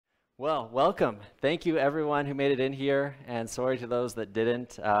Well, welcome. Thank you everyone who made it in here, and sorry to those that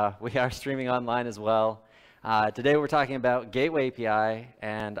didn't. We are streaming online as well. Today we're talking about Gateway API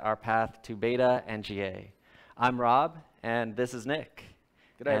and our path to beta and GA. I'm Rob, and this is Nick.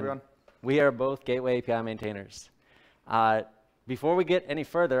 Good day, everyone. We are both Gateway API maintainers. Before we get any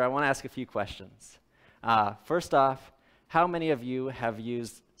further, I want to ask a few questions. First off, how many of you have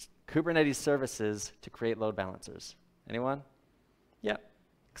used Kubernetes services to create load balancers? Anyone? Yeah.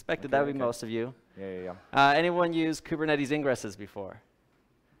 Expected that would be most of you. Yeah. Anyone use Kubernetes ingresses before?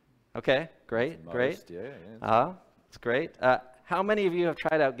 Okay, great. Yeah. It's great. How many of you have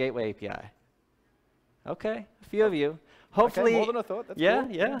tried out Gateway API? Okay, a few of you. Hopefully, okay, more than I thought. That's yeah,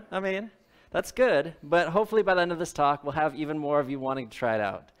 cool. yeah. I mean, that's good. But hopefully, by the end of this talk, we'll have even more of you wanting to try it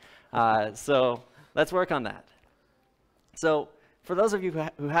out. So let's work on that. So for those of you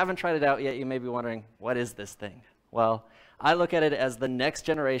who haven't tried it out yet, you may be wondering, what is this thing? Well, I look at it as the next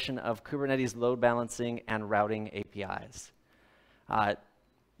generation of Kubernetes load balancing and routing APIs.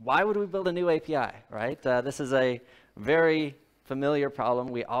 Why would we build a new API, right? This is a very familiar problem.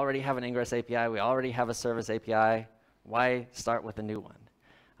 We already have an ingress API. We already have a service API. Why start with a new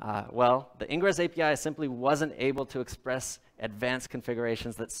one? Well, the ingress API simply wasn't able to express advanced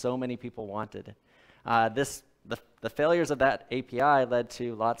configurations that so many people wanted. The failures of that API led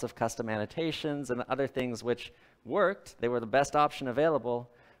to lots of custom annotations and other things which worked. They were the best option available,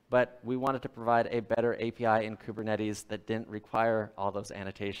 but we wanted to provide a better API in Kubernetes that didn't require all those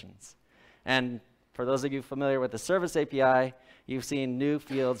annotations. And for those of you familiar with the service API, you've seen new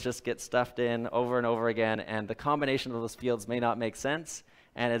fields just get stuffed in over and over again, and the combination of those fields may not make sense,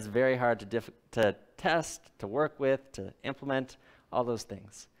 and it's very hard to test, to work with, to implement, all those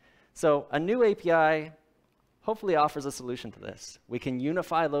things. So a new API hopefully offers a solution to this. We can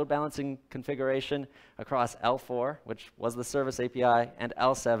unify load balancing configuration across L4, which was the service API, and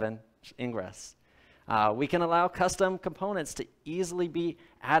L7, ingress. We can allow custom components to easily be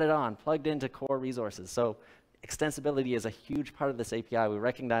added on, plugged into core resources. So extensibility is a huge part of this API. We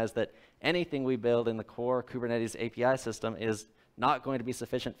recognize that anything we build in the core Kubernetes API system is not going to be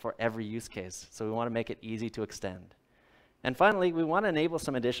sufficient for every use case. So we want to make it easy to extend. And finally, we want to enable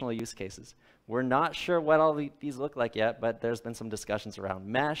some additional use cases. We're not sure what all these look like yet, but there's been some discussions around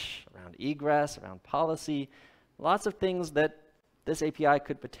mesh, around egress, around policy, lots of things that this API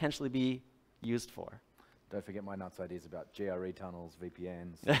could potentially be used for. Don't forget my nuts ideas about GRE tunnels,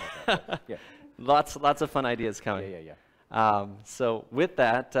 VPNs, stuff like that. Yeah. Lots of fun ideas coming. Yeah. So with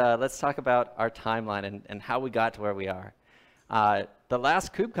that, let's talk about our timeline and how we got to where we are. The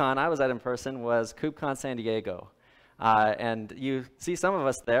last KubeCon I was at in person was KubeCon San Diego. And you see some of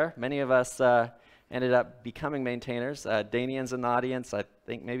us there. Many of us ended up becoming maintainers. Danian's in the audience. I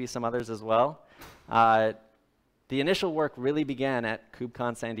think maybe some others as well. The initial work really began at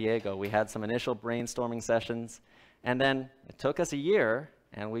KubeCon San Diego. We had some initial brainstorming sessions, and then it took us a year,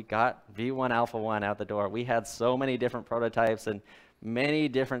 and we got V1 Alpha 1 out the door. We had so many different prototypes and many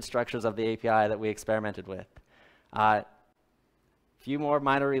different structures of the API that we experimented with. A few more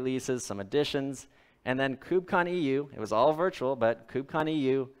minor releases, some additions. And then KubeCon EU, it was all virtual, but KubeCon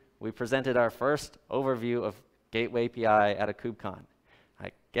EU, we presented our first overview of Gateway API at a KubeCon.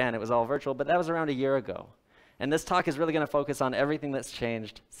 Again, it was all virtual, but that was around a year ago. And this talk is really going to focus on everything that's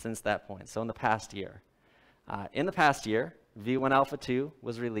changed since that point, so in the past year. In the past year, V1 Alpha 2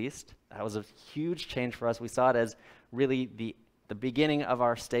 was released. That was a huge change for us. We saw it as really the beginning of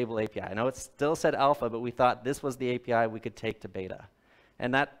our stable API. I know it still said alpha, but we thought this was the API we could take to beta.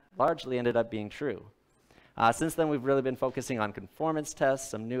 And that largely ended up being true. Since then, we've really been focusing on conformance tests,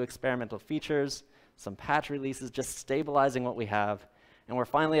 some new experimental features, some patch releases, just stabilizing what we have. And we're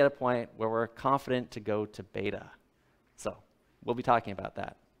finally at a point where we're confident to go to beta. So we'll be talking about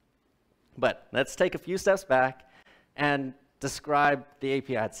that. But let's take a few steps back and describe the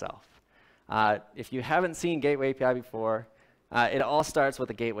API itself. If you haven't seen Gateway API before, it all starts with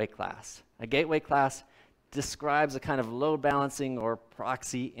a gateway class. A gateway class describes a kind of load balancing or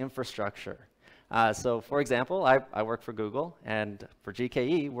proxy infrastructure. So for example, I work for Google, and for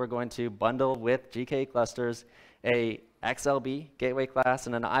GKE, we're going to bundle with GKE clusters a XLB gateway class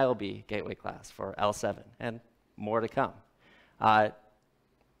and an ILB gateway class for L7, and more to come.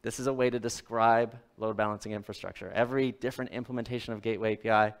 This is a way to describe load balancing infrastructure. Every different implementation of Gateway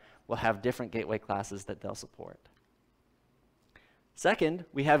API will have different gateway classes that they'll support. Second,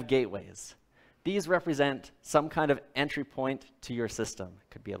 we have gateways. These represent some kind of entry point to your system.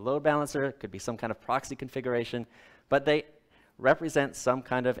 It could be a load balancer, it could be some kind of proxy configuration, but they represent some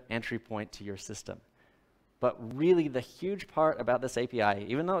kind of entry point to your system. But really, the huge part about this API,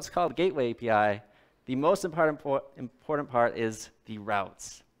 even though it's called Gateway API, the most important part is the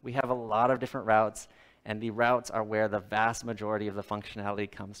routes. we have a lot of different routes, and the routes are where the vast majority of the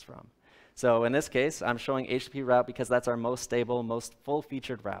functionality comes from. So in this case, I'm showing HTTP route because that's our most stable, most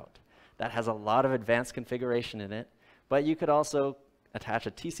full-featured route. That has a lot of advanced configuration in it, but you could also attach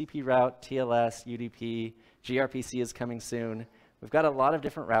a TCP route, TLS, UDP, gRPC is coming soon. We've got a lot of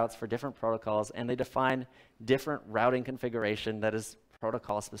different routes for different protocols, and they define different routing configuration that is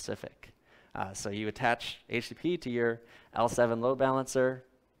protocol specific. So you attach HTTP to your L7 load balancer.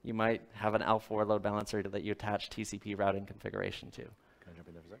 You might have an L4 load balancer that you attach TCP routing configuration to. Can I jump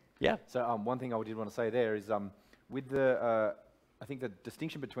in there for a sec? Yeah. So one thing I did want to say there is with the, I think the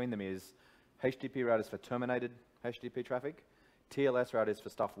distinction between them is HTTP route is for terminated HTTP traffic. TLS route is for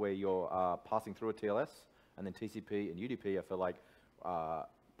stuff where you're passing through a TLS, and then TCP and UDP are for like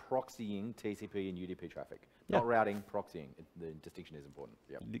proxying TCP and UDP traffic. Yeah. Not routing, proxying. The distinction is important.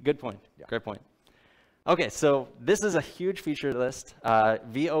 Yep. Good point. Yeah. Great point. Okay, so this is a huge feature list.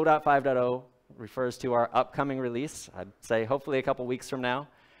 V0.5.0 refers to our upcoming release. I'd say hopefully a couple weeks from now.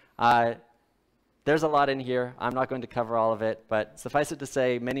 There's a lot in here. I'm not going to cover all of it, but suffice it to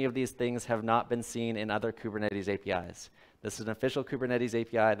say, many of these things have not been seen in other Kubernetes APIs. This is an official Kubernetes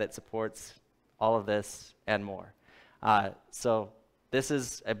API that supports all of this and more. So this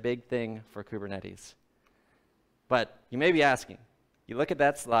is a big thing for Kubernetes. But you may be asking, you look at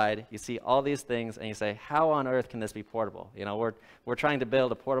that slide, you see all these things, and you say, how on earth can this be portable? You know, we're trying to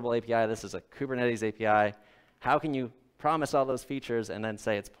build a portable API. This is a Kubernetes API. How can you promise all those features and then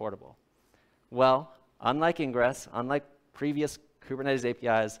say it's portable? Well, unlike Ingress, unlike previous Kubernetes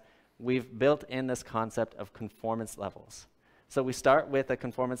APIs, we've built in this concept of conformance levels. So we start with a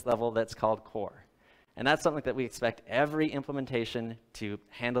conformance level that's called core. And that's something that we expect every implementation to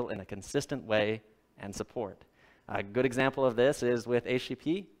handle in a consistent way and support. A good example of this is with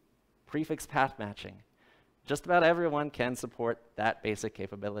HTTP, prefix path matching. Just about everyone can support that basic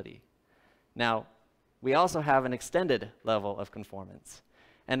capability. Now, we also have an extended level of conformance.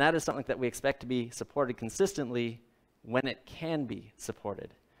 And that is something that we expect to be supported consistently when it can be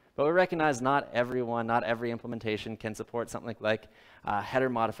supported. But we recognize not everyone, not every implementation can support something like header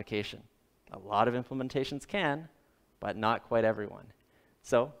modification. A lot of implementations can, but not quite everyone.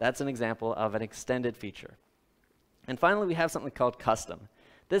 So that's an example of an extended feature. And finally, we have something called custom.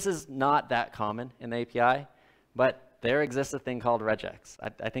 This is not that common in the API, but there exists a thing called regex.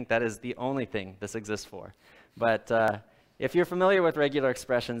 I think that is the only thing this exists for. But if you're familiar with regular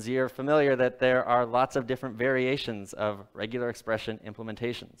expressions, you're familiar that there are lots of different variations of regular expression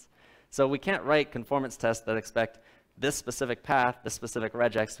implementations. So we can't write conformance tests that expect this specific path, this specific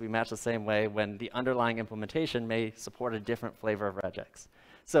regex to be matched the same way when the underlying implementation may support a different flavor of regex.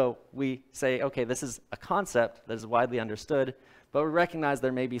 So we say, okay, this is a concept that is widely understood, but we recognize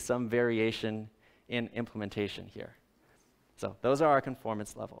there may be some variation in implementation here. So those are our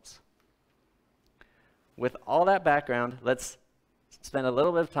conformance levels. With all that background, let's spend a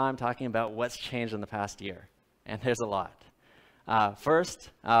little bit of time talking about what's changed in the past year. And there's a lot.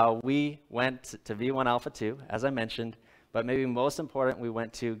 First, we went to V1 Alpha 2, as I mentioned, but maybe most important, we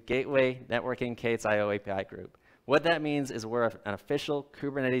went to Gateway Networking K8s.io API group. What that means is we're an official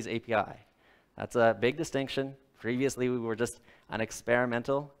Kubernetes API. That's a big distinction. Previously, we were just an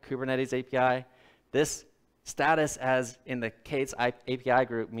experimental Kubernetes API. This status as in the K8s API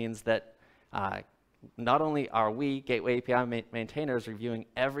group means that not only are we, Gateway API maintainers, reviewing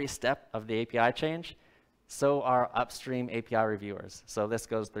every step of the API change, so are upstream API reviewers. So this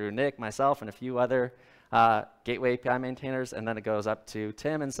goes through Nick, myself, and a few other Gateway API maintainers, and then it goes up to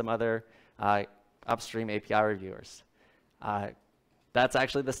Tim and some other upstream API reviewers. That's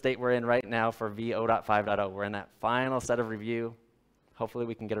actually the state we're in right now for V0.5.0. We're in that final set of review. Hopefully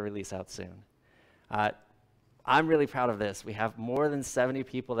we can get a release out soon. I'm really proud of this. We have more than 70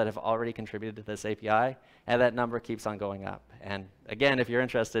 people that have already contributed to this API, and that number keeps on going up. And again, if you're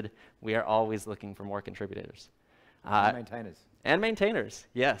interested, we are always looking for more contributors. And maintainers. And maintainers,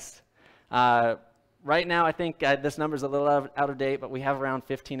 yes. Right now, I think this number is a little out of date, but we have around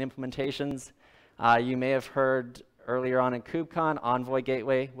 15 implementations. You may have heard earlier on in KubeCon, Envoy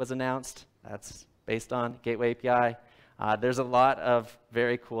Gateway was announced. That's based on Gateway API. There's a lot of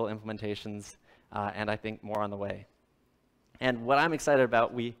very cool implementations, and I think more on the way. And what I'm excited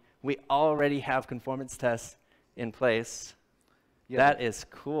about, we already have conformance tests in place. Yeah. That is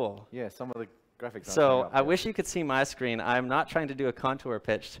cool. Yeah, some of the graphics. So I wish you could see my screen. I'm not trying to do a contour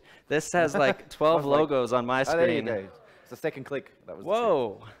pitch. This has like 12 logos on my screen. There you go. It's the second click. That was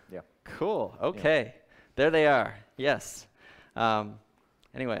Whoa. Yeah. Cool. Okay. Yeah. There they are. Yes.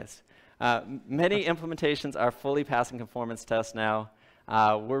 Anyways, many implementations are fully passing conformance tests now.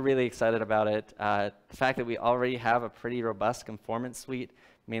 We're really excited about it. The fact that we already have a pretty robust conformance suite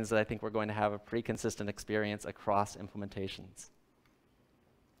means that I think we're going to have a pretty consistent experience across implementations.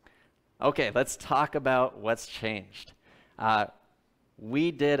 Okay, let's talk about what's changed.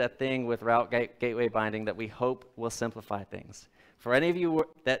 We did a thing with route gateway binding that we hope will simplify things. For any of you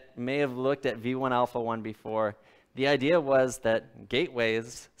that may have looked at V1 Alpha 1 before, the idea was that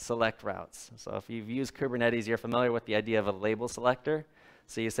gateways select routes. So if you've used Kubernetes, you're familiar with the idea of a label selector.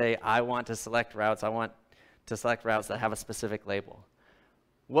 So you say, I want to select routes. I want to select routes that have a specific label.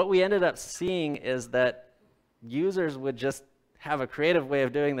 What we ended up seeing is that users would just have a creative way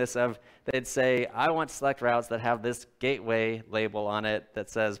of doing this of, they'd say, I want to select routes that have this gateway label on it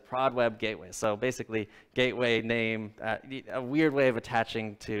that says prod web gateway. So basically, gateway name, a weird way of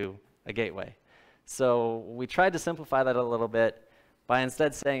attaching to a gateway. So we tried to simplify that a little bit by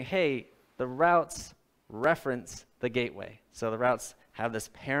instead saying, hey, the routes reference the gateway. So the routes have this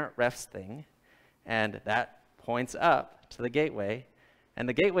parent refs thing, and that points up to the gateway. And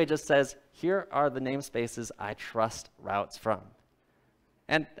the gateway just says, here are the namespaces I trust routes from.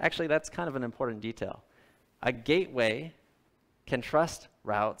 And actually, that's kind of an important detail. A gateway can trust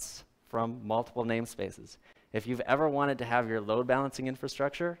routes from multiple namespaces. If you've ever wanted to have your load balancing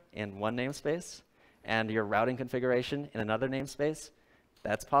infrastructure in one namespace and your routing configuration in another namespace,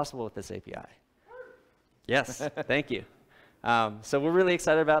 that's possible with this API. Yes, thank you. So we're really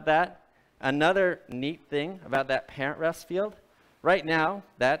excited about that. Another neat thing about that parent refs field, right now,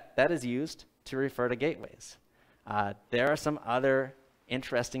 that is used to refer to gateways. There are some other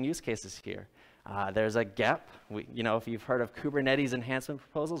interesting use cases here. There's a GEP. If you've heard of Kubernetes enhancement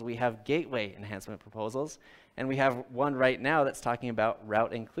proposals, we have gateway enhancement proposals. And we have one right now that's talking about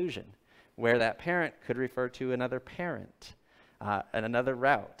route inclusion, where that parent could refer to another parent and another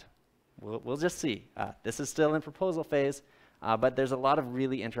route. We'll just see. This is still in proposal phase, but there's a lot of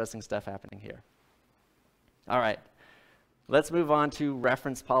really interesting stuff happening here. All right. Let's move on to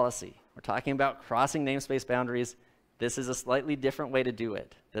reference policy. We're talking about crossing namespace boundaries. This is a slightly different way to do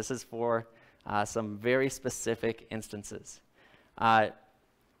it. This is for some very specific instances.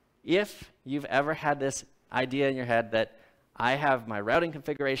 If you've ever had this idea in your head that I have my routing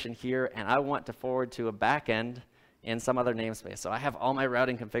configuration here and I want to forward to a backend in some other namespace. So I have all my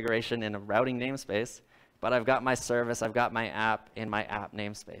routing configuration in a routing namespace, but I've got my service, I've got my app in my app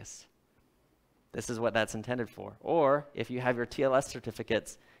namespace. This is what that's intended for. Or if you have your TLS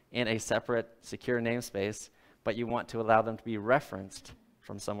certificates in a separate secure namespace, but you want to allow them to be referenced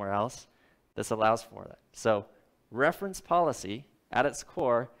from somewhere else, this allows for that. So reference policy, at its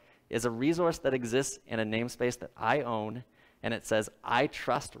core, is a resource that exists in a namespace that I own, and it says, I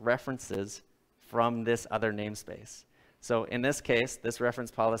trust references from this other namespace. So in this case, this reference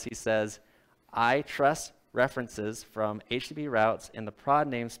policy says, I trust references from HTTP routes in the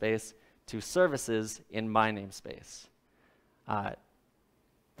prod namespace to services in my namespace.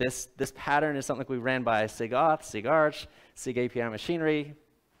 This pattern is something we ran by SIG-auth, SIG-arch, SIG API machinery.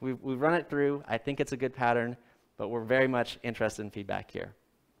 We've run it through. I think it's a good pattern, but we're very much interested in feedback here.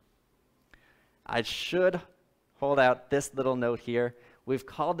 I should hold out this little note here. We've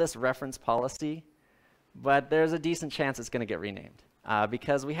called this reference policy, but there's a decent chance it's going to get renamed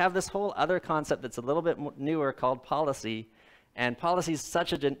because we have this whole other concept that's a little bit newer called policy. And policy is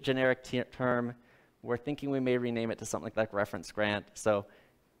such a generic term, we're thinking we may rename it to something like reference grant. So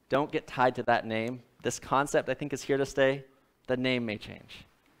don't get tied to that name. This concept, I think, is here to stay. The name may change.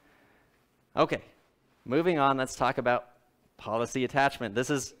 OK, moving on, let's talk about policy attachment. This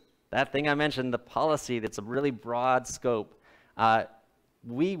is that thing I mentioned, the policy that's a really broad scope.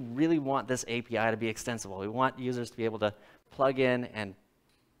 We really want this API to be extensible. We want users to be able to plug in and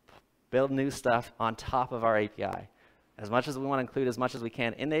build new stuff on top of our API. As much as we want to include as much as we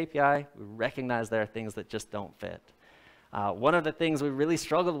can in the API, we recognize there are things that just don't fit. One of the things we really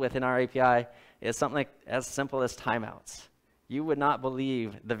struggled with in our API is something like as simple as timeouts. You would not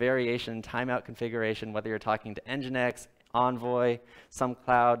believe the variation in timeout configuration, whether you're talking to Nginx, Envoy, some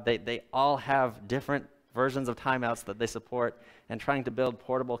cloud. They all have different versions of timeouts that they support, and trying to build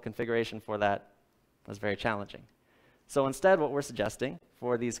portable configuration for that was very challenging. So instead, what we're suggesting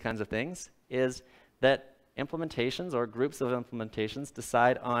for these kinds of things is that implementations or groups of implementations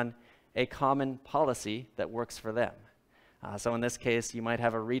decide on a common policy that works for them. So in this case, you might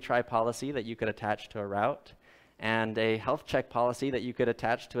have a retry policy that you could attach to a route and a health check policy that you could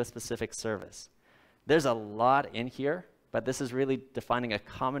attach to a specific service. There's a lot in here, but this is really defining a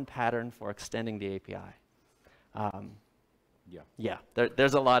common pattern for extending the API. Yeah,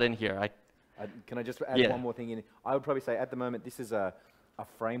 there's a lot in here. Can I just add Yeah. one more thing in? I would probably say at the moment this is a a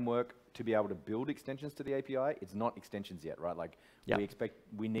framework to be able to build extensions to the API. It's not extensions yet, right? Like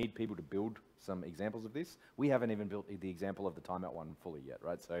we need people to build some examples of this. We haven't even built the example of the timeout one fully yet,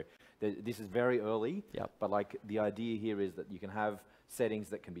 right? So this is very early, but like the idea here is that you can have settings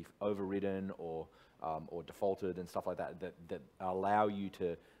that can be overridden or defaulted and stuff like that, that allow you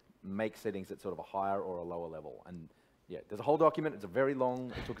to make settings at sort of a higher or a lower level. And yeah, there's a whole document. It's a very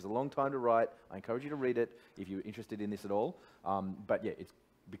long, it took us a long time to write. I encourage you to read it if you're interested in this at all. But yeah,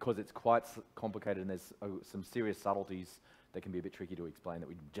 because it's quite complicated and there's some serious subtleties that can be a bit tricky to explain that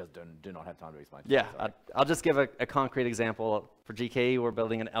we just do not have time to explain. Yeah, I'll just give a concrete example. For GKE, we're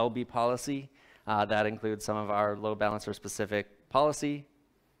building an LB policy that includes some of our load balancer specific policy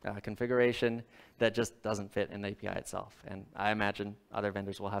configuration that just doesn't fit in the API itself. And I imagine other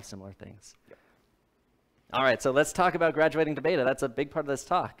vendors will have similar things. Yep. All right, so let's talk about graduating to beta. That's a big part of this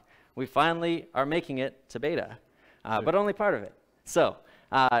talk. We finally are making it to beta, but only part of it. So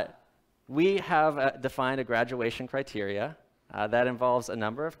we have defined a graduation criteria that involves a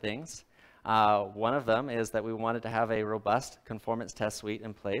number of things. One of them is that we wanted to have a robust conformance test suite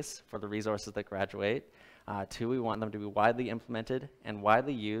in place for the resources that graduate. Two, we want them to be widely implemented and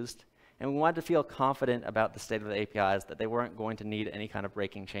widely used. And we wanted to feel confident about the state of the APIs, that they weren't going to need any kind of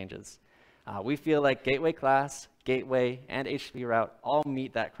breaking changes. We feel like gateway class, gateway, and HTTP route all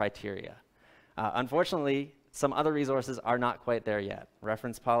meet that criteria. Unfortunately, some other resources are not quite there yet.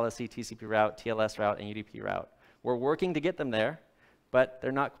 Reference policy, TCP route, TLS route, and UDP route. We're working to get them there, but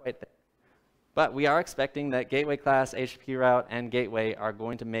they're not quite there. But we are expecting that gateway class, HTTP route, and gateway are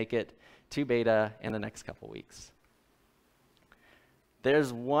going to make it to beta in the next couple weeks.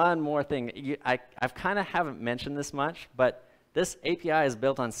 There's one more thing. I've kind of haven't mentioned this much, but this API is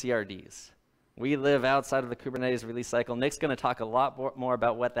built on CRDs. We live outside of the Kubernetes release cycle. Nick's going to talk a lot more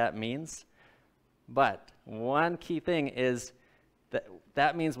about what that means. But one key thing is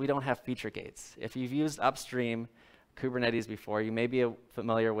that means we don't have feature gates. If you've used upstream Kubernetes before, you may be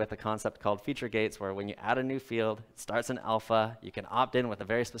familiar with a concept called feature gates, where when you add a new field, it starts in alpha, you can opt in with a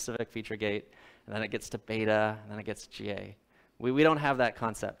very specific feature gate, and then it gets to beta, and then it gets to GA. We don't have that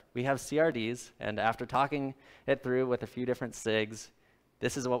concept. We have CRDs, and after talking it through with a few different SIGs,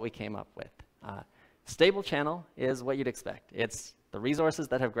 this is what we came up with. Stable channel is what you'd expect. It's the resources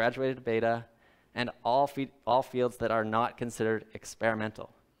that have graduated to beta and all fields that are not considered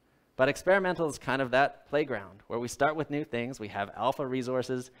experimental. But experimental is kind of that playground where we start with new things. We have alpha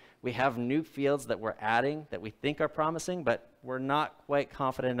resources. We have new fields that we're adding that we think are promising, but we're not quite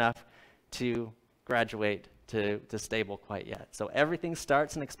confident enough to graduate to stable quite yet. So everything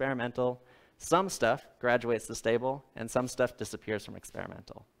starts in experimental. Some stuff graduates to stable, and some stuff disappears from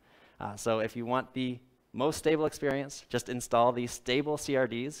experimental. So if you want the most stable experience, just install these stable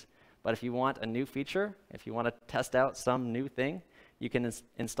CRDs. But if you want a new feature, if you want to test out some new thing, you can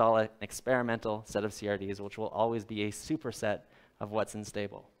install an experimental set of CRDs, which will always be a superset of what's in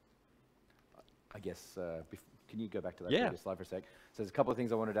stable. I guess, can you go back to that previous slide for a sec? So there's a couple of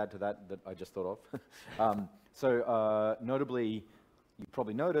things I wanted to add to that I just thought of. Notably, you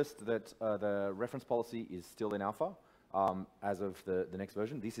probably noticed that the reference policy is still in alpha as of the next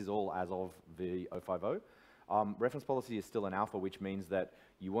version. This is all as of the 050. Reference policy is still in alpha, which means that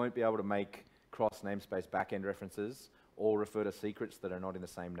you won't be able to make cross-namespace backend references or refer to secrets that are not in the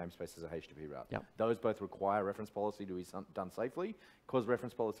same namespace as a HTTP route. Yep. Those both require reference policy to be done safely. Because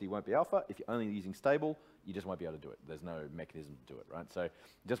reference policy won't be alpha, if you're only using stable, you just won't be able to do it. There's no mechanism to do it, right? So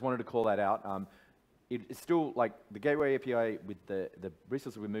just wanted to call that out. It's still, like, the gateway API with the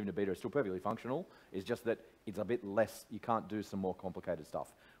resources we're moving to beta is still perfectly functional. It's just that it's a bit less, you can't do some more complicated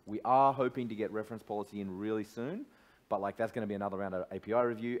stuff. We are hoping to get reference policy in really soon, but like that's going to be another round of API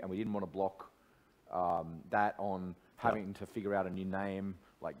review, and we didn't want to block that on having to figure out a new name.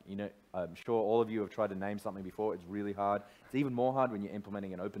 Like, you know, I'm sure all of you have tried to name something before. It's really hard. It's even more hard when you're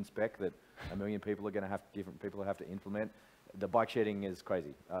implementing an open spec that 1 million people are going to have, different people have to implement. The bike shedding is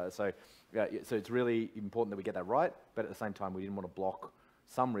crazy. So it's really important that we get that right, but at the same time, we didn't want to block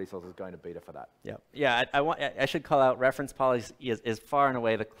some resources going to beta for that. Yeah. I should call out reference policy is far and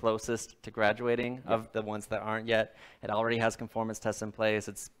away the closest to graduating of the ones that aren't yet. It already has conformance tests in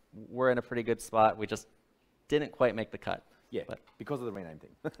place. We're in a pretty good spot. We just didn't quite make the cut. Yeah, but because of the rename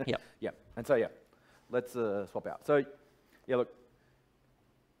thing. Yeah. And so let's swap out. So look,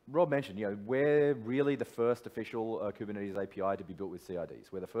 Rob mentioned, we're really the first official Kubernetes API to be built with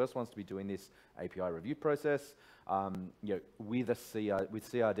CRDs. We're the first ones to be doing this API review process, with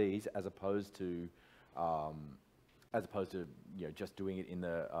CRDs as opposed to just doing it in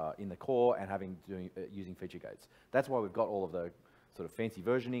the core and using feature gates. That's why we've got all of the sort of fancy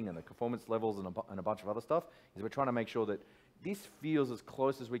versioning and the conformance levels and a bunch of other stuff. Is we're trying to make sure that this feels as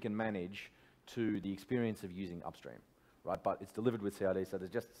close as we can manage to the experience of using upstream, right? But it's delivered with CID, so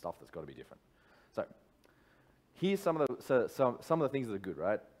there's just stuff that's got to be different. So here's some of the things that are good,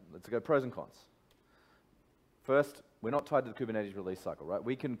 right? Let's go pros and cons. First, we're not tied to the Kubernetes release cycle, right?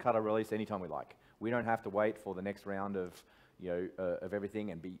 We can cut a release anytime we like. We don't have to wait for the next round of of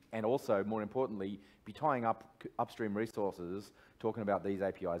everything, and also, more importantly, be tying up upstream resources talking about these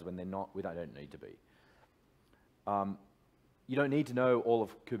APIs when they're not. We don't need to be. You don't need to know all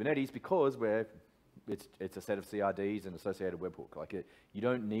of Kubernetes because it's a set of CRDs and associated webhook. You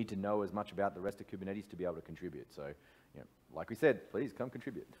don't need to know as much about the rest of Kubernetes to be able to contribute. So, like we said, please come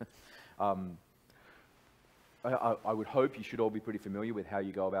contribute. I would hope you should all be pretty familiar with how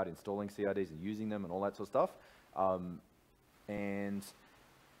you go about installing CRDs and using them and all that sort of stuff. And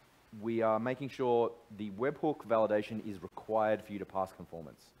we are making sure the webhook validation is required for you to pass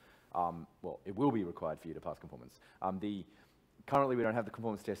conformance. Well, it will be required for you to pass conformance. Currently, we don't have the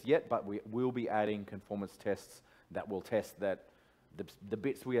conformance test yet, but we will be adding conformance tests that will test that the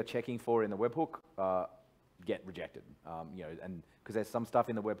bits we are checking for in the webhook get rejected. And because there's some stuff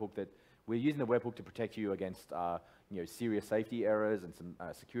in the webhook that we're using the webhook to protect you against serious safety errors and some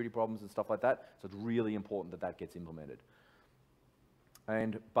security problems and stuff like that. So it's really important that that gets implemented.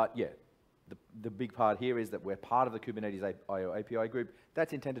 But yeah, the big part here is that we're part of the Kubernetes IO API group.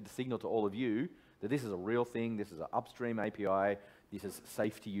 That's intended to signal to all of you that this is a real thing. This is an upstream API. This is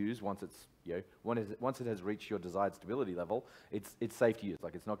safe to use once it's once it has reached your desired stability level. It's safe to use.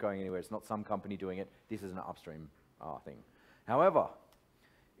 Like, it's not going anywhere. It's not some company doing it. This is an upstream thing. However,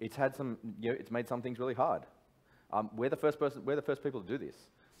 it's had some. It's made some things really hard. We're the first people to do this.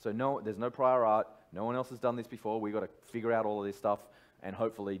 So there's no prior art. No one else has done this before. We've got to figure out all of this stuff and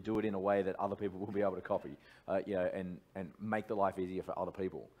hopefully do it in a way that other people will be able to copy, and make the life easier for other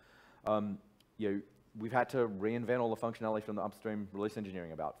people. We've had to reinvent all the functionality from the upstream release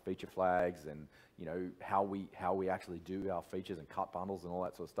engineering about feature flags and how we actually do our features and cut bundles and all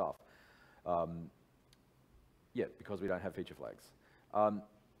that sort of stuff. Because we don't have feature flags.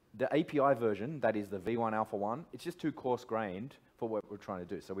 The API version, that is the V1 Alpha 1, it's just too coarse-grained for what we're trying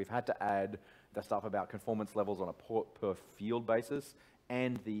to do. So we've had to add the stuff about conformance levels on a per field basis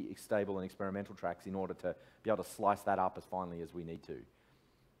and the stable and experimental tracks in order to be able to slice that up as finely as we need to.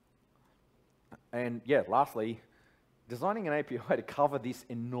 And yeah, lastly, designing an API to cover this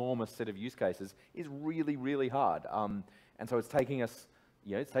enormous set of use cases is really, really hard. And so it's taking us,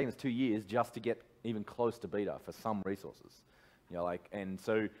 it's taken us 2 years just to get even close to beta for some resources.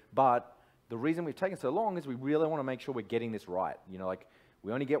 But the reason we've taken so long is we really want to make sure we're getting this right.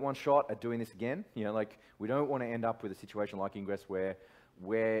 We only get one shot at doing this again. We don't want to end up with a situation like Ingress where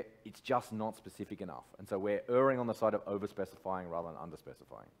it's just not specific enough. And so we're erring on the side of over-specifying rather than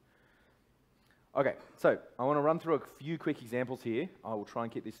under-specifying. Okay, so I want to run through a few quick examples here. I will try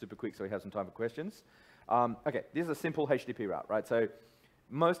and keep this super quick so we have some time for questions. Okay, this is a simple HTTP route, right? So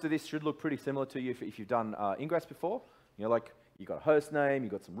most of this should look pretty similar to you if you've done Ingress before. You've got a host name,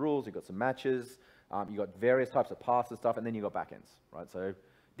 you've got some rules, you've got some matches, you've got various types of paths and stuff, and then you've got backends, right? So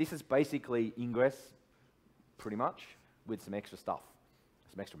this is basically Ingress, pretty much, with some extra stuff.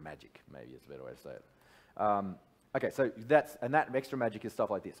 Some extra magic, maybe is a better way to say it. Okay, so that extra magic is stuff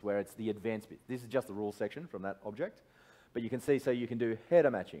like this, where it's the advanced bit. This is just the rules section from that object. But you can see, so you can do header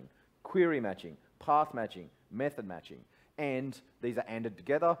matching, query matching, path matching, method matching, and these are ANDed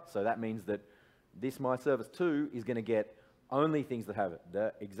together, so that means that this MyService2 is going to get only things that have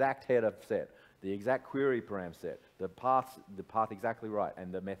the exact header set, the exact query param set, the path exactly right,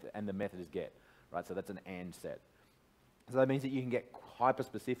 and the method is get, right? So that's an AND set. So that means that you can get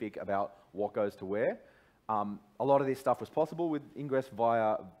hyper-specific about what goes to where. A lot of this stuff was possible with Ingress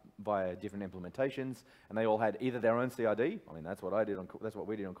via different implementations, and they all had either their own CRD. I mean, that's what I did. That's what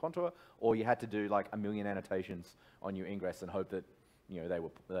we did on Contour, or you had to do like 1 million annotations on your Ingress and hope that they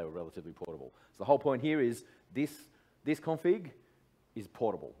were relatively portable. So the whole point here is this config is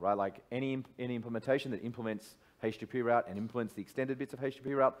portable, right? Like any implementation that implements HTTP route and implements the extended bits of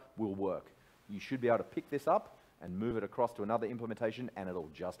HTTP route will work. You should be able to pick this up and move it across to another implementation, and it'll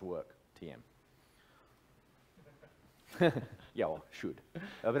just work. TM. Yeah, well, should.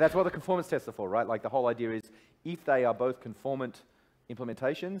 But that's what the conformance tests are for, right? Like the whole idea is if they are both conformant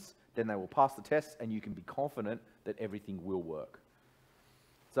implementations, then they will pass the tests and you can be confident that everything will work.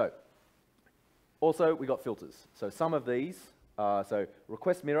 So, also we got filters. So some of these, so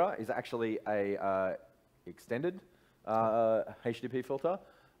request mirror is actually a extended HTTP filter.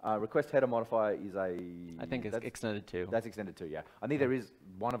 Request header modifier is I think it's extended too. That's extended too, yeah. I think there is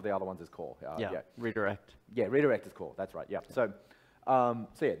one of the other ones is core. Yeah, redirect. Yeah, redirect is core. That's right. Yeah. So,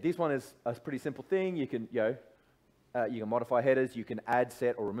 yeah, this one is a pretty simple thing. You can, You can modify headers. You can add,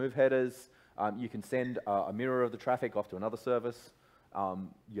 set, or remove headers. You can send a mirror of the traffic off to another service.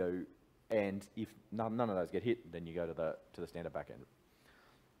 And if none of those get hit, then you go to the standard backend.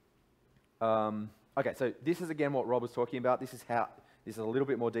 Okay, so this is again what Rob was talking about. This is a little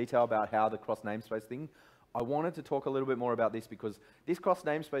bit more detail about how the cross namespace thing. I wanted to talk a little bit more about this because this cross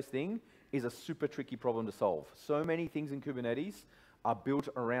namespace thing is a super tricky problem to solve. So many things in Kubernetes are built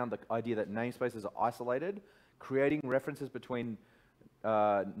around the idea that namespaces are isolated. Creating references between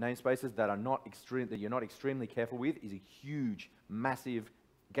namespaces that you're not extremely careful with is a huge, massive,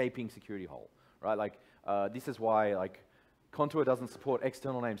 gaping security hole, right? Like this is why Contour doesn't support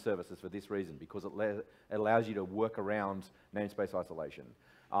external name services for this reason, because it allows you to work around namespace isolation.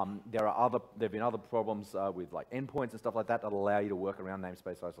 There have been other problems with endpoints and stuff like that allow you to work around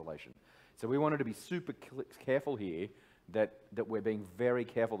namespace isolation. So we wanted to be super careful here that we're being very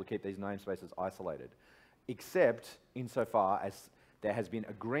careful to keep these namespaces isolated, except insofar as there has been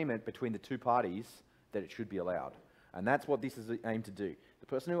agreement between the two parties that it should be allowed. And that's what this is aimed to do. The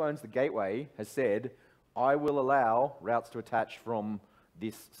person who owns the gateway has said, I will allow routes to attach from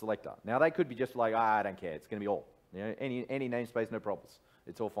this selector. Now they could be just like, I don't care, it's going to be all. Any namespace, no problems.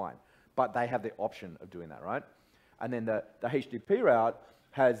 It's all fine. But they have the option of doing that, right? And then the HTTP route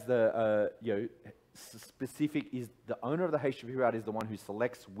has the, specific, is the owner of the HTTP route is the one who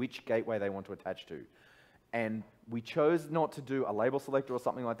selects which gateway they want to attach to. And we chose not to do a label selector or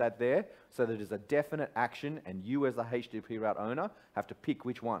something like that there, so that there's a definite action, and you as the HTTP route owner have to pick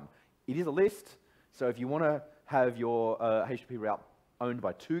which one. It is a list, so if you want to have your HTTP route owned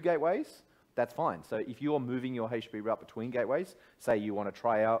by two gateways, that's fine. So if you're moving your HTTP route between gateways, say you want to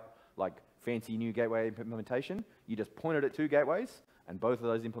try out fancy new gateway implementation, you just point it at two gateways, and both of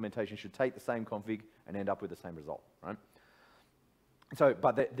those implementations should take the same config and end up with the same result, right? So,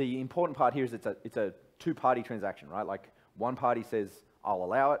 but the important part here is it's a two-party transaction, right? One party says, I'll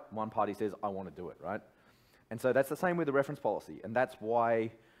allow it, one party says, I want to do it, right? And so that's the same with the reference policy, and that's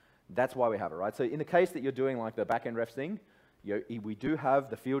why we have it, right? So in the case that you're doing the backend ref thing, we do have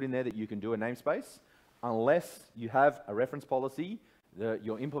the field in there that you can do a namespace. Unless you have a reference policy,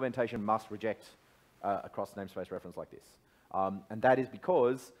 your implementation must reject a cross-namespace reference like this. And that is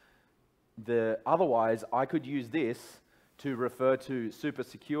because otherwise I could use this to refer to super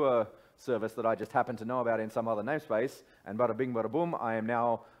secure service that I just happen to know about in some other namespace, and bada bing, bada boom, I am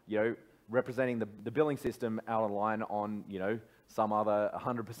now, representing the billing system out of line on, some other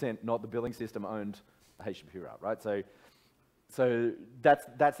 100% not the billing system owned HTTP route, right? So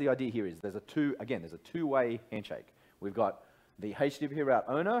that's the idea here is there's a two-way handshake. We've got the HTTP route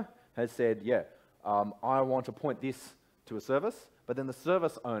owner has said, yeah, I want to point this to a service, but then the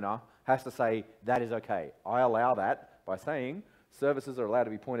service owner has to say, that is okay. I allow that by saying services are allowed to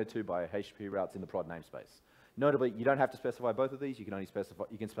be pointed to by HTTP routes in the prod namespace. Notably, you don't have to specify both of these. You can only specify,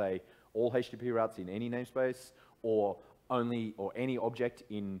 you can say all HTTP routes in any namespace or any object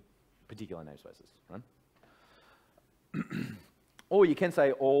in particular namespaces, right? Or you can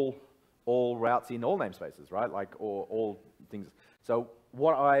say all routes in all namespaces, right? Or all things. So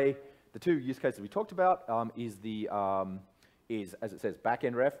the two use cases we talked about is, as it says,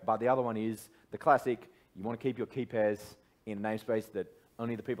 backend ref, but the other one is the classic, you want to keep your key pairs in a namespace that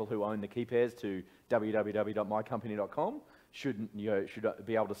only the people who own the key pairs to www.mycompany.com should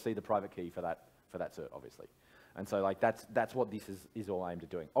be able to see the private key for that cert, obviously. And so that's what this is all aimed at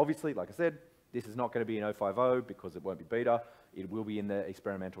doing. Obviously, like I said, this is not going to be in 050 because it won't be beta. It will be in the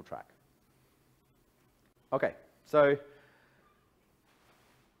experimental track. Okay, so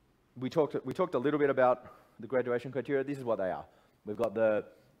we talked a little bit about the graduation criteria. This is what they are. We've got the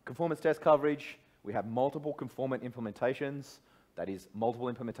conformance test coverage. We have multiple conformant implementations. That is,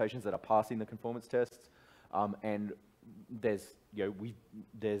 multiple implementations that are passing the conformance tests. And there's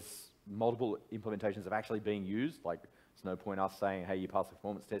multiple implementations of actually being used. There's no point us saying, hey, you passed the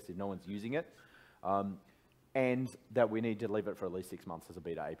performance test if no one's using it. And that we need to leave it for at least 6 months as a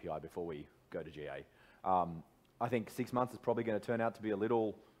beta API before we go to GA. I think 6 months is probably going to turn out to be a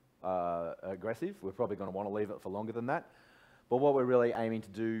little aggressive. We're probably going to want to leave it for longer than that. But what we're really aiming to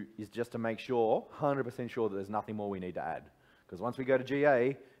do is just to make sure, 100% sure, that there's nothing more we need to add. Because once we go to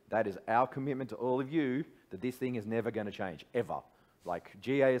GA, that is our commitment to all of you that this thing is never going to change, ever.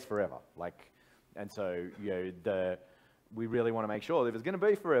 GA is forever. And so, we really want to make sure that if it's going to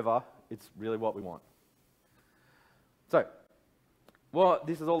be forever, it's really what we want. So,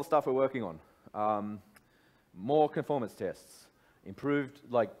 this is all the stuff we're working on. More conformance tests, improved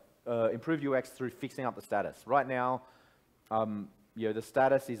UX through fixing up the status. Right now, the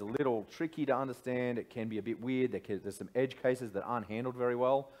status is a little tricky to understand. It can be a bit weird. There's some edge cases that aren't handled very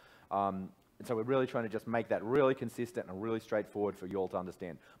well. And so we're really trying to just make that really consistent and really straightforward for you all to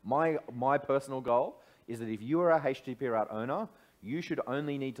understand. My personal goal is that if you are a HTTP route owner, you should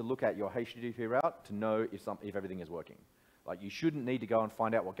only need to look at your HTTP route to know if everything is working. Like, you shouldn't need to go and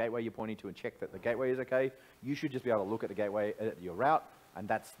find out what gateway you're pointing to and check that the gateway is okay. You should just be able to look at the gateway at your route, and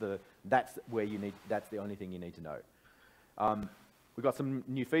that's the only thing you need to know. We've got some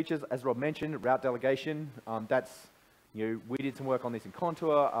new features, as Rob mentioned, route delegation. We did some work on this in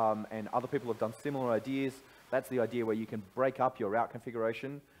Contour, and other people have done similar ideas. That's the idea where you can break up your route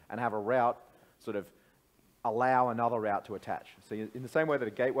configuration and have a route sort of allow another route to attach. So in the same way that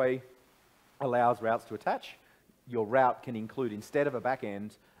a gateway allows routes to attach, your route can include, instead of a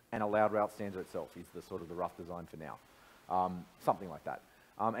backend, an allowed route standard itself is the sort of the rough design for now. Something like that.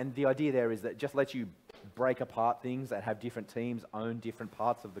 And the idea there is that it just lets you break apart things that have different teams own different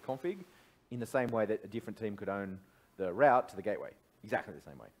parts of the config in the same way that a different team could own the route to the gateway, exactly the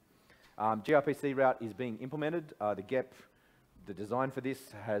same way. gRPC route is being implemented. The GEP, the design for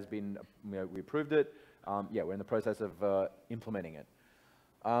this has been, we approved it. We're in the process of implementing it.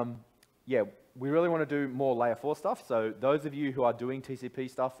 We really want to do more layer 4 stuff. So those of you who are doing TCP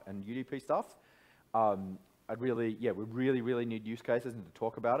stuff and UDP stuff, we really need use cases and to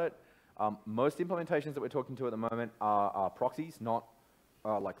talk about it. Most implementations that we're talking to at the moment are proxies, not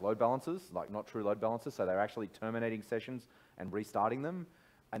like load balancers, like not true load balancers. So they're actually terminating sessions and restarting them.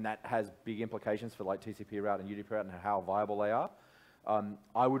 And that has big implications for like TCP route and UDP route and how viable they are.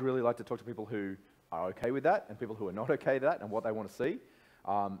 I would really like to talk to people who are okay with that and people who are not okay with that and what they want to see.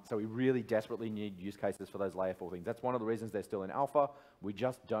 So we really desperately need use cases for those layer 4 things. That's one of the reasons they're still in alpha. We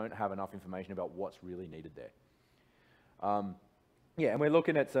just don't have enough information about what's really needed there. And we're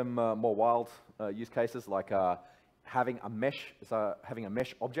looking at some more wild use cases like having a mesh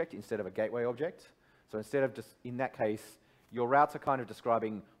object instead of a gateway object. So instead of just, in that case, your routes are kind of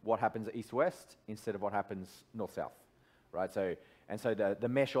describing what happens east-west instead of what happens north-south, right? So the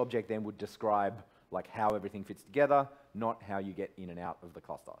mesh object then would describe like how everything fits together, not how you get in and out of the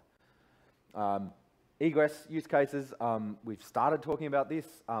cluster. Egress use cases, we've started talking about this.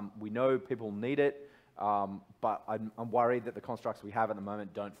 We know people need it, but I'm worried that the constructs we have at the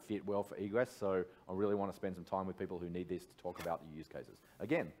moment don't fit well for egress, so I really want to spend some time with people who need this to talk about the use cases.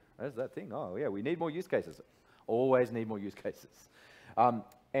 Again, there's that thing, oh yeah, we need more use cases. Always need more use cases.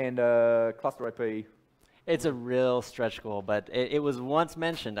 Cluster IP. It's a real stretch goal, but it was once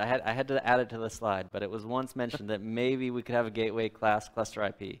mentioned. I had to add it to the slide, but it was once mentioned that maybe we could have a gateway class cluster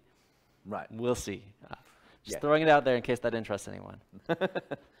IP. Right. We'll see. Just throwing it out there in case that interests anyone.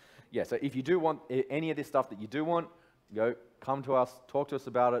 So if you do want any of this stuff that you do want, come to us, talk to us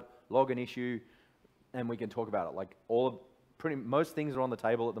about it, log an issue, and we can talk about it. Like most things are on the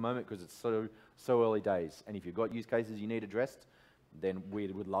table at the moment because it's so early days. And if you've got use cases you need addressed, then we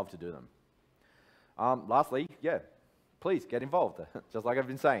would love to do them. Lastly, please get involved, just like I've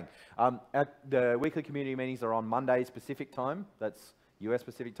been saying. The weekly community meetings are on Mondays Pacific time. That's US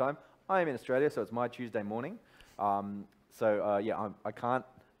Pacific time. I am in Australia, so it's my Tuesday morning. I can't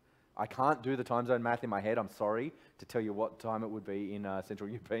do the time zone math in my head. I'm sorry to tell you what time it would be in Central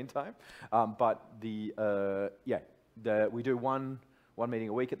European time. We do one meeting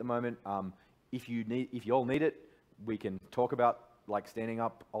a week at the moment. If you all need it, we can talk about like standing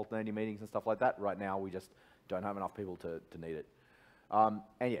up alternating meetings and stuff like that. Right now, we just don't have enough people to need it.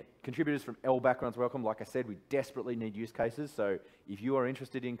 Contributors from all backgrounds welcome. Like I said, we desperately need use cases. So if you are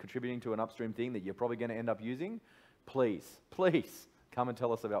interested in contributing to an upstream thing that you're probably going to end up using, please come and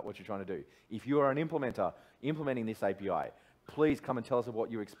tell us about what you're trying to do. If you are an implementer implementing this API, please come and tell us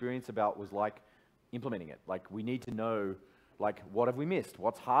what your experience was like implementing it. Like, we need to know, like, what have we missed?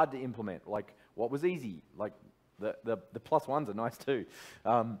 What's hard to implement? Like, what was easy? Like, the plus ones are nice too.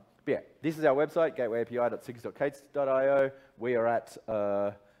 This is our website, gatewayapi.sigs.k8s.io. We are at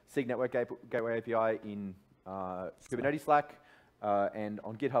SIG Network Gateway API in Kubernetes Slack and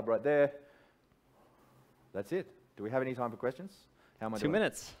on GitHub right there. That's it. Do we have any time for questions? How am I doing? 2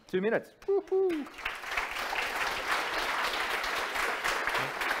 minutes. 2 minutes. Woo-hoo. Guess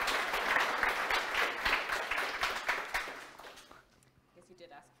you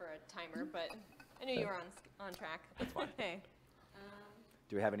did ask for a timer, but I knew you were on track. That's fine. Hey.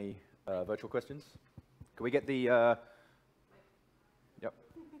 Do we have any virtual questions? Can we get the... Yep.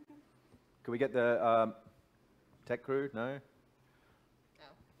 Can we get the tech crew? No?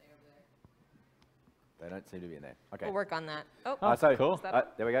 Oh, they're over there. They don't seem to be in there. Okay. We'll work on that. Cool.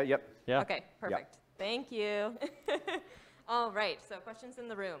 There we go. Yep. Yeah. Okay, perfect. Thank you. All right, so questions in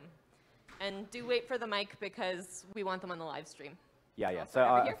the room. And do wait for the mic because we want them on the live stream. Yeah. So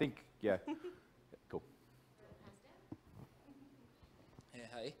I think, cool. Hey,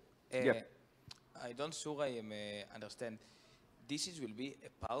 hi. Yeah. I don't sure I am understand. This will be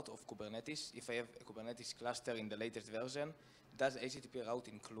a part of Kubernetes. If I have a Kubernetes cluster in the latest version, does HTTP route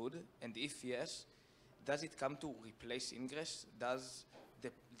include? And if yes, does it come to replace ingress? Does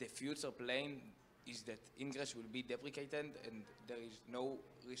the future plan is that ingress will be deprecated and there is no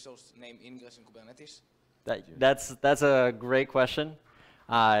resource named ingress in Kubernetes? That's a great question.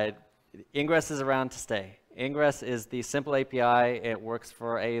 Ingress is around to stay. Ingress is the simple API. It works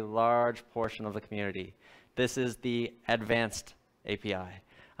for a large portion of the community. This is the advanced API.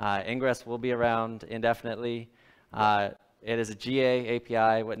 Ingress will be around indefinitely. It is a GA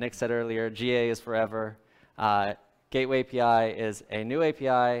API. What Nick said earlier, GA is forever. Gateway API is a new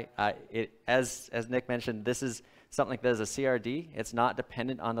API. As Nick mentioned, this is something that is a CRD. It's not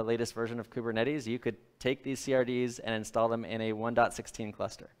dependent on the latest version of Kubernetes. You could take these CRDs and install them in a 1.16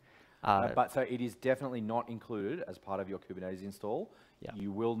 cluster. But so it is definitely not included as part of your Kubernetes install. Yeah.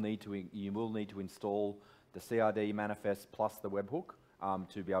 You will need to install the CRD manifest plus the webhook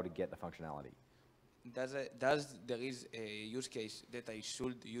to be able to get the functionality. Does there is a use case that I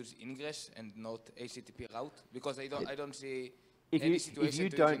should use ingress and not HTTP route? Because I don't see any situation if you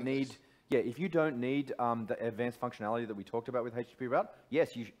to don't use need ingress. Yeah, if you don't need the advanced functionality that we talked about with HTTP route,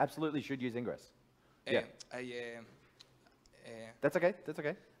 yes, you absolutely should use ingress. Yeah. That's okay. That's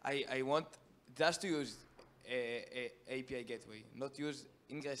okay. I want just to use a API gateway, not use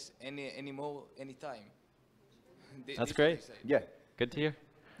ingress anymore anytime. That's great. Yeah. Good to hear.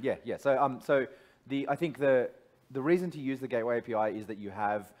 Yeah, yeah. So I think the reason to use the gateway API is that you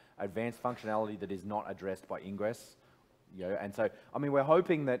have advanced functionality that is not addressed by ingress. You know, and so I mean we're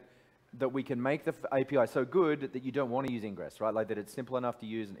hoping that we can make the API so good that you don't want to use ingress, right? Like that it's simple enough to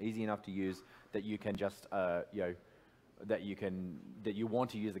use and easy enough to use that you can just that you want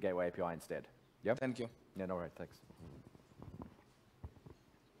to use the gateway API instead. Yeah. Thank you. Yeah. No worries. Thanks.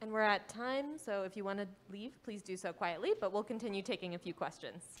 And we're at time, so if you want to leave, please do so quietly, but we'll continue taking a few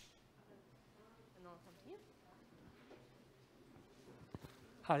questions. And I'll come to you.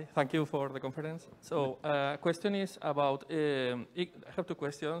 Hi, thank you for the conference. So, question is about, I have two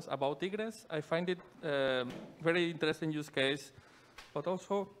questions about egress. I find it very interesting use case, but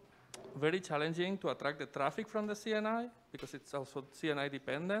also very challenging to attract the traffic from the CNI because it's also CNI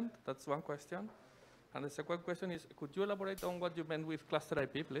dependent. That's one question. And the second question is, could you elaborate on what you meant with cluster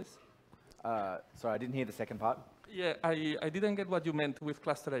IP, please? Sorry, I didn't hear the second part. Yeah, I didn't get what you meant with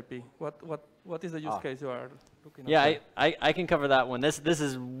cluster IP. What is the use case you are looking at? Yeah, I can cover that one. This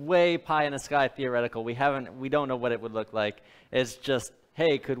is way pie in the sky theoretical. We don't know what it would look like. It's just,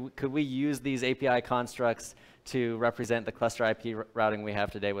 hey, could we use these API constructs to represent the cluster IP routing we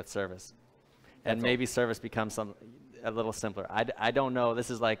have today with service? And maybe service becomes a little simpler. I don't know. This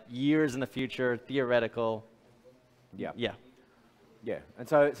is like years in the future, theoretical. Yeah. Yeah. Yeah. And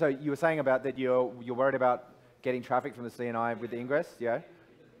so you were saying about that you're worried about getting traffic from the CNI with the ingress, yeah? How do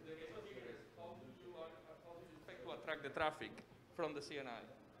you expect to attract the traffic from the CNI?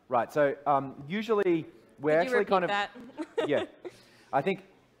 Right. So usually we're Could you actually kind of that? yeah. I think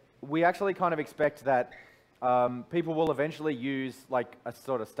we actually kind of expect that people will eventually use like a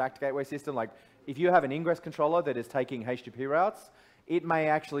sort of stacked gateway system. Like if you have an ingress controller that is taking HTTP routes, it may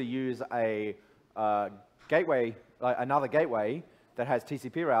actually use a gateway, another gateway that has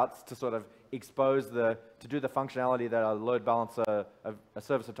TCP routes to sort of expose to do the functionality that a load balancer, a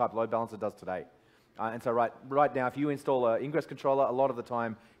service of type load balancer does today. And so right now, if you install an ingress controller, a lot of the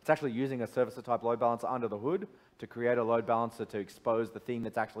time, it's actually using a service of type load balancer under the hood to create a load balancer to expose the thing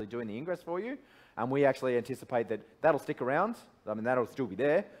that's actually doing the ingress for you. And we actually anticipate that that'll stick around. I mean, that'll still be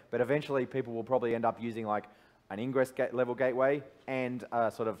there, but eventually people will probably end up using like an ingress level gateway and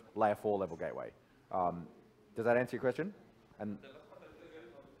a sort of layer 4 level gateway. Does that answer your question? And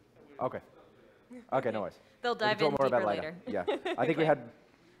okay. Okay, no worries. They'll dive we can in talk more deeper about later. Yeah, I think we had.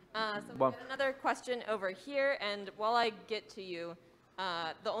 So we got another question over here, and while I get to you,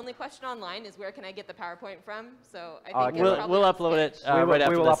 the only question online is where can I get the PowerPoint from? So I think we'll upload it right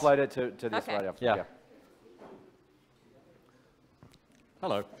after we will this. upload it to this Okay. right after. Yeah.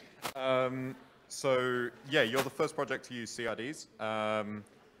 Hello. So yeah, you're the first project to use CRDs.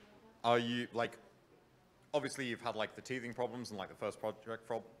 Are you like? Obviously, you've had like the teething problems and like the first project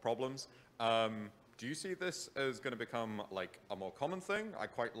problems. Do you see this as going to become like a more common thing? I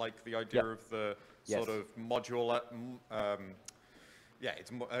quite like the idea of the sort of modular, yeah,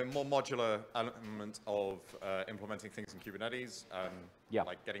 it's a more modular element of implementing things in Kubernetes and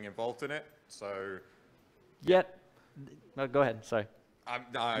like getting involved in it. So No, go ahead. Sorry.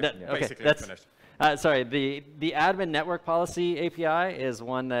 Basically okay, finished. Sorry, the admin network policy API is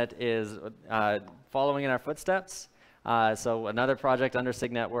one that is following in our footsteps. So another project under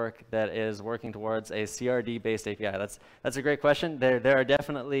SIG Network that is working towards a CRD-based API. That's a great question. There are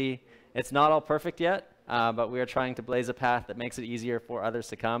definitely, it's not all perfect yet, but we are trying to blaze a path that makes it easier for others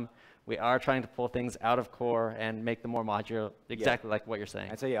to come. We are trying to pull things out of core and make them more modular, exactly like what you're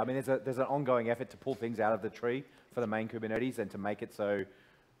saying. And so yeah, I mean, there's an ongoing effort to pull things out of the tree for the main Kubernetes and to make it so,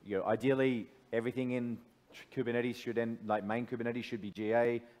 ideally everything in Kubernetes should end, like main Kubernetes should be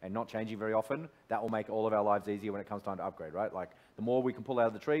GA and not changing very often. That will make all of our lives easier when it comes time to upgrade, right? Like the more we can pull out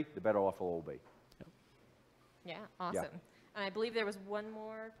of the tree, the better off we'll all be. Yeah, awesome. And I believe there was one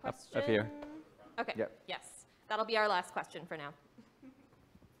more question. Up here. Okay, Yep. yes. That'll be our last question for now.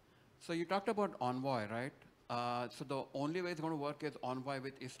 So you talked about Envoy, right? So the only way it's going to work is Envoy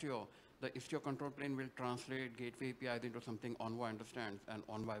with Istio. The Istio control plane will translate gateway APIs into something Envoy understands, and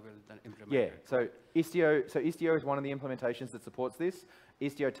Envoy will then implement it. So Istio is one of the implementations that supports this.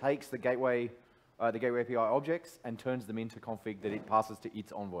 Istio takes the gateway API objects and turns them into config that it passes to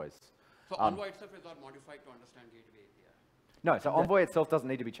its envoys. So Envoy itself is not modified to understand gateway API. No, so Envoy itself doesn't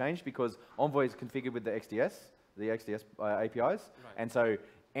need to be changed because Envoy is configured with the XDS APIs, Right. and so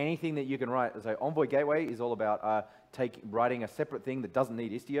anything that you can write, so Envoy Gateway is all about writing a separate thing that doesn't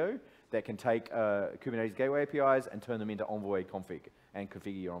need Istio, that can take Kubernetes Gateway APIs and turn them into Envoy config and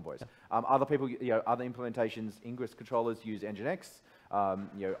configure your envoys. Other people, other implementations, Ingress controllers use Nginx.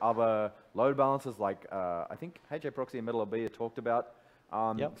 Other load balancers like I think HAProxy and MetalLB have talked about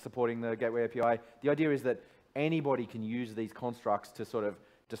supporting the Gateway API. The idea is that anybody can use these constructs to sort of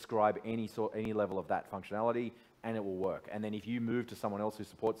describe any level of that functionality, and it will work. And then if you move to someone else who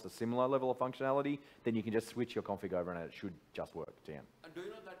supports a similar level of functionality, then you can just switch your config over and it should just work, GM. Do you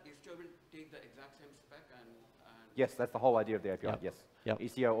know that Istio will take the exact same spec and Yes, that's the whole idea of the API, yes. Yep.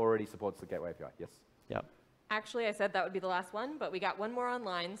 Istio already supports the Gateway API, yes. Yep. Actually, I said that would be the last one, but we got one more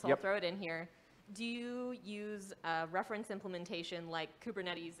online, so I'll Yep. throw it in here. Do you use a reference implementation like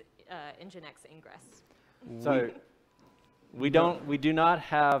Kubernetes Nginx Ingress? So We do not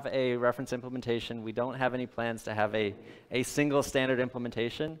have a reference implementation. We don't have any plans to have a single standard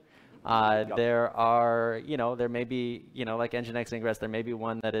implementation. There are, there may be, like Nginx Ingress, there may be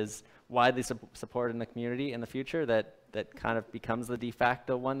one that is widely supported in the community in the future that kind of becomes the de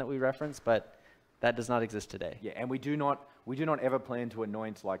facto one that we reference, but that does not exist today. yeah, and we do not ever plan to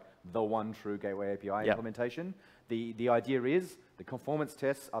anoint like the one true Gateway API implementation. The idea is the conformance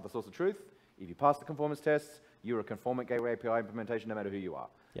tests are the source of truth. If you pass the conformance tests, you're a conformant Gateway API implementation no matter who you are.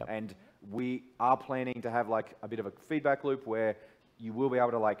 Yep. And we are planning to have like a bit of a feedback loop where you will be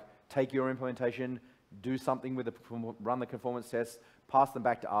able to like take your implementation, do something with run the conformance tests, pass them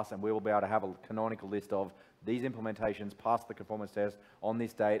back to us, and we will be able to have a canonical list of these implementations pass the conformance test on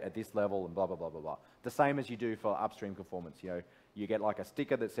this date at this level and blah, blah, blah, blah, blah. The same as you do for upstream conformance. You get like a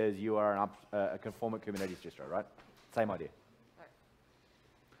sticker that says you are a conformant Kubernetes distro, right? Same idea.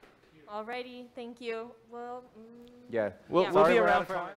 Alrighty, thank you. Well, Yeah. We'll Yeah. be Sorry, we're out around of for time.